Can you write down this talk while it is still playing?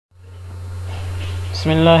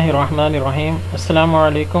Bismillahirrahmanirrahim. Assalamu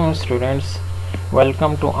alaikum students.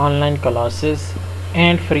 Welcome to online classes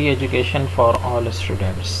and free education for all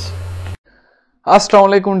students. अस्सलाम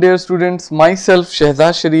वालेकुम dear students, my self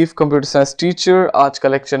Shahzad Sharif computer science teacher. आज का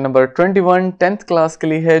lecture number 21 10th class के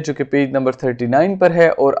लिए है, जो कि पेज नंबर 39 पर है।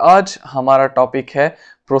 और आज हमारा टॉपिक है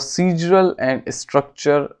प्रोसीजरल एंड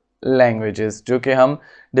स्ट्रक्चर लैंग्वेजेस, जो कि हम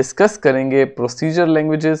डिस्कस करेंगे प्रोसीजर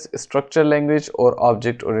लैंग्वेजेस, स्ट्रक्चर लैंग्वेज और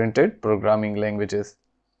ऑब्जेक्ट ओरिएंटेड प्रोग्रामिंग लैंग्वेजेस।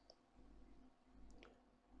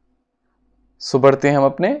 सो बढ़ते हैं हम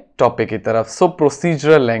अपने टॉपिक की तरफ। सो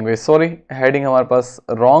प्रोसीजरल लैंग्वेज, सॉरी हेडिंग हमारे पास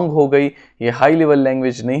रॉन्ग हो गई, ये हाई लेवल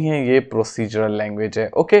लैंग्वेज नहीं है, ये प्रोसीजरल लैंग्वेज है।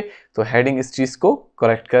 ओके, तो हेडिंग इस चीज को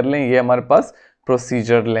करेक्ट कर लें, ये हमारे पास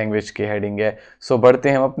प्रोसीजर लैंग्वेज की हेडिंग है। सो बढ़ते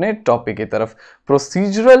हैं हम अपने टॉपिक की तरफ।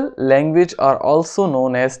 Procedural language are also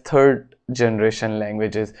known as third generation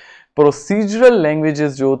languages. Procedural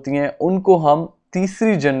languages जो होती हैं उनको हम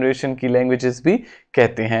तीसरी जनरेशन की लैंग्वेजेस भी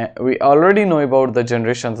कहते हैं। We already know about the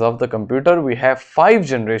generations of the computer. We have 5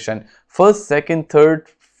 generation, first, second, third,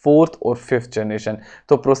 fourth और फिफ्थ जनरेशन।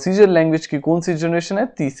 तो प्रोसीजर लैंग्वेज की कौन सी जनरेशन है?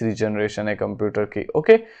 तीसरी जनरेशन है कंप्यूटर की।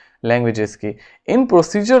 ओके, लैंग्वेजेस की। इन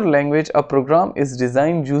procedure language a programme is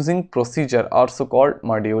design using procedure also called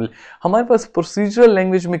module. हमारे पास प्रोसीजर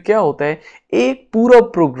लैंग्वेज में क्या होता है, एक पूरा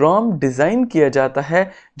प्रोग्राम डिजाइन किया जाता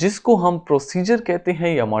है जिसको हम प्रोसीजर कहते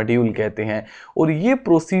हैं या मॉड्यूल कहते हैं। और ये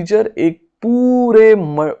प्रोसीजर एक पूरे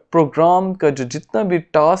प्रोग्राम का जो जितना भी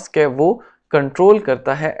टास्क है वो कंट्रोल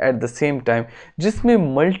करता है एट द सेम टाइम,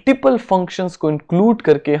 जिसमें मल्टीपल फंक्शंस को इंक्लूड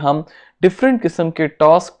करके हम डिफरेंट किस्म के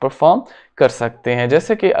टास्क परफॉर्म कर सकते हैं।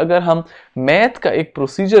 जैसे कि अगर हम मैथ का एक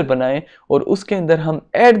प्रोसीजर बनाएं और उसके अंदर हम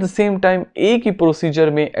एट द सेम टाइम एक ही प्रोसीजर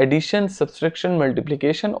में एडिशन, सब्सट्रैक्शन,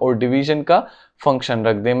 मल्टीप्लिकेशन और डिवीजन का फंक्शन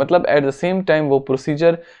रख दें, मतलब एट द सेम टाइम वो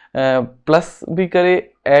प्रोसीजर प्लस भी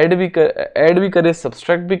करे, ऐड भी करे,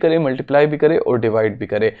 सब्सट्रैक्ट भी करे, मल्टीप्लाई भी करे और डिवाइड भी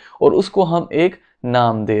करे, और उसको हम एक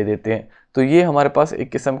नाम दे देते हैं, तो ये हमारे पास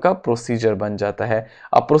एक किस्म का प्रोसीजर बन जाता है।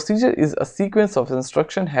 A procedure is a sequence of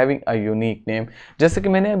instruction having a unique name. जैसे कि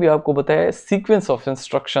मैंने अभी आपको बताया, सीक्वेंस ऑफ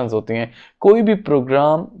इंस्ट्रक्शंस होती हैं, कोई भी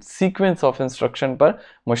प्रोग्राम सीक्वेंस ऑफ इंस्ट्रक्शन पर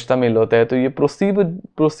मुश्तमिल होता है, तो ये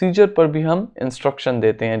प्रोसीजर पर भी हम इंस्ट्रक्शन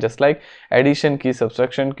देते हैं, जस्ट लाइक एडिशन की,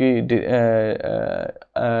 सब्सट्रैक्शन की,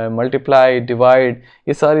 मल्टीप्लाई, डिवाइड,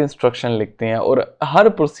 ये सारी इंस्ट्रक्शन लिखते हैं। और हर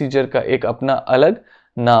प्रोसीजर का एक अपना अलग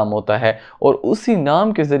नाम होता है और उसी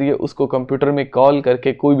नाम के जरिए उसको कंप्यूटर में कॉल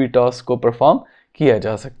करके कोई भी टास्क को परफॉर्म किया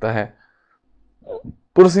जा सकता है।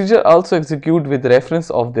 Procedure also execute with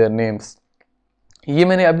reference of their names. ये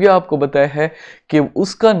मैंने अभी आपको बताया है कि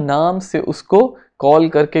उसका नाम से उसको कॉल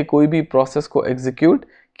करके कोई भी प्रोसेस को एग्जीक्यूट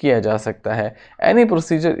किया जा सकता है। Any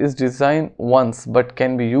procedure is design once but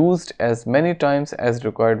can be used as many times as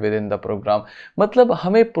required with in the programme. मतलब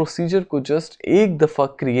हमें प्रोसीजर को जस्ट एक दफ़ा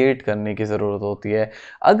क्रिएट करने की ज़रूरत होती है।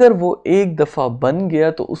 अगर वो एक दफ़ा बन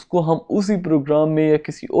गया तो उसको हम उसी प्रोग्राम में या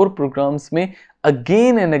किसी और प्रोग्राम्स में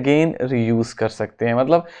अगेन एंड अगेन रीयूज़ कर सकते हैं।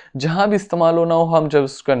 मतलब जहाँ भी इस्तेमाल होना हो, हम जब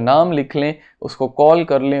उसका नाम लिख लें, उसको कॉल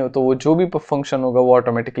कर लें, तो वो जो भी फंक्शन होगा वो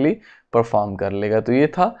ऑटोमेटिकली परफॉर्म कर लेगा। तो ये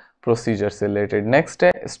था प्रोसीजर से रिलेटेड। नेक्स्ट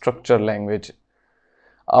है structure language.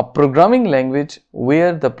 A programming language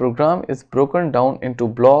where the program is broken down into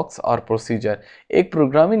blocks or procedure। एक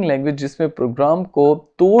प्रोग्रामिंग लैंग्वेज जिसमें प्रोग्राम को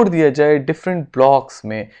तोड़ दिया जाए डिफरेंट ब्लॉक्स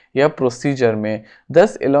में या प्रोसीजर में,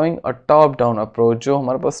 thus allowing a top down approach, जो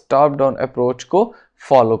हमारे पास टॉप डाउन अप्रोच को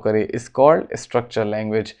फॉलो करे, is called structure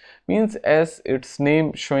language. Means as it's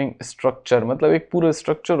name showing structure, मतलब एक पूरा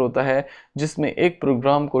स्ट्रक्चर होता है जिसमें एक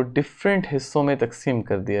प्रोग्राम को डिफरेंट हिस्सों में तकसीम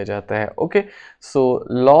कर दिया जाता है। ओके, सो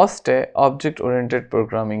लास्ट है object oriented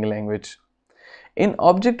programming language. In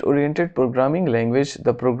object-oriented programming language,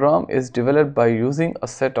 the program is developed by using a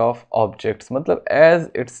set of objects। मतलब as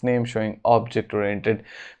its name showing object-oriented,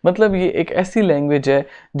 मतलब ये एक ऐसी लैंग्वेज है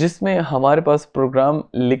जिसमें हमारे पास प्रोग्राम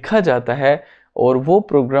लिखा जाता है, और वो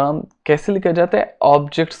प्रोग्राम कैसे लिखा जाता है?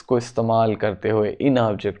 ऑब्जेक्ट्स को इस्तेमाल करते हुए, इन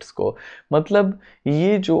ऑब्जेक्ट्स को। मतलब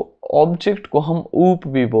ये जो ऑब्जेक्ट को हम ऊप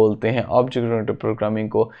भी बोलते हैं, ऑब्जेक्ट ओरिएंटेड प्रोग्रामिंग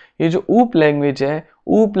को, ये जो ऊप लैंग्वेज है,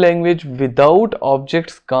 ऊप लैंग्वेज विदाउट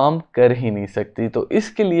ऑब्जेक्ट्स काम कर ही नहीं सकती। तो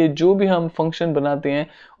इसके लिए जो भी हम फंक्शन बनाते हैं,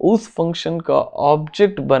 उस फंक्शन का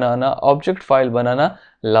ऑब्जेक्ट बनाना, ऑब्जेक्ट फाइल बनाना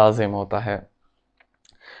लाजिम होता है।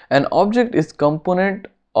 An object is component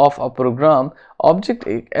of a programme. Object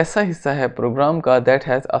एक ऐसा हिस्सा है प्रोग्राम का that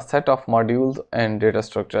has a set of modules and data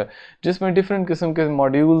structure, जिसमें डिफरेंट किस्म के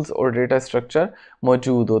मॉड्यूल्स और डेटा स्ट्रक्चर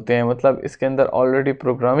मौजूद होते हैं। मतलब इसके अंदर ऑलरेडी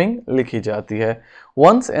प्रोग्रामिंग लिखी जाती है।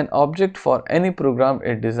 Once an object for any programme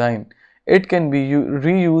is design, it can be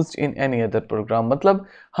reused in any other programme. मतलब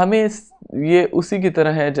हमें ये उसी की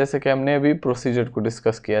तरह है जैसे कि हमने अभी प्रोसीजर को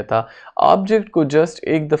डिस्कस किया था। ऑब्जेक्ट को जस्ट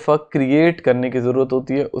एक दफ़ा क्रिएट करने की ज़रूरत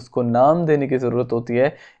होती है, उसको नाम देने की ज़रूरत होती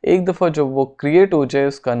है। एक दफ़ा जब वो क्रिएट हो जाए,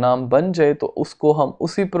 उसका नाम बन जाए, तो उसको हम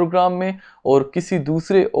उसी प्रोग्राम में और किसी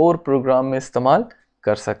दूसरे और प्रोग्राम में इस्तेमाल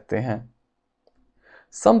कर सकते हैं।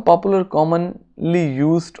 Some popular commonly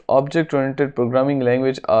used object-oriented programming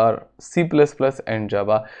language are C++ and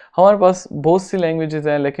Java। हमारे पास बहुत सी लैंग्वेजेस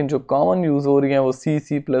हैं, लेकिन जो कॉमन यूज़ हो रही हैं वो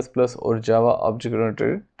C++ और Java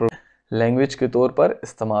ऑब्जेक्ट-ओरिएंटेड लैंग्वेज के तौर पर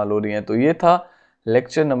इस्तेमाल हो रही हैं। तो ये था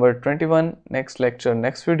lecture number 21। Next lecture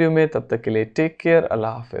next video में, तब तक के लिए टेक केयर,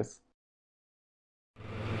 अल्लाह हाफिज़।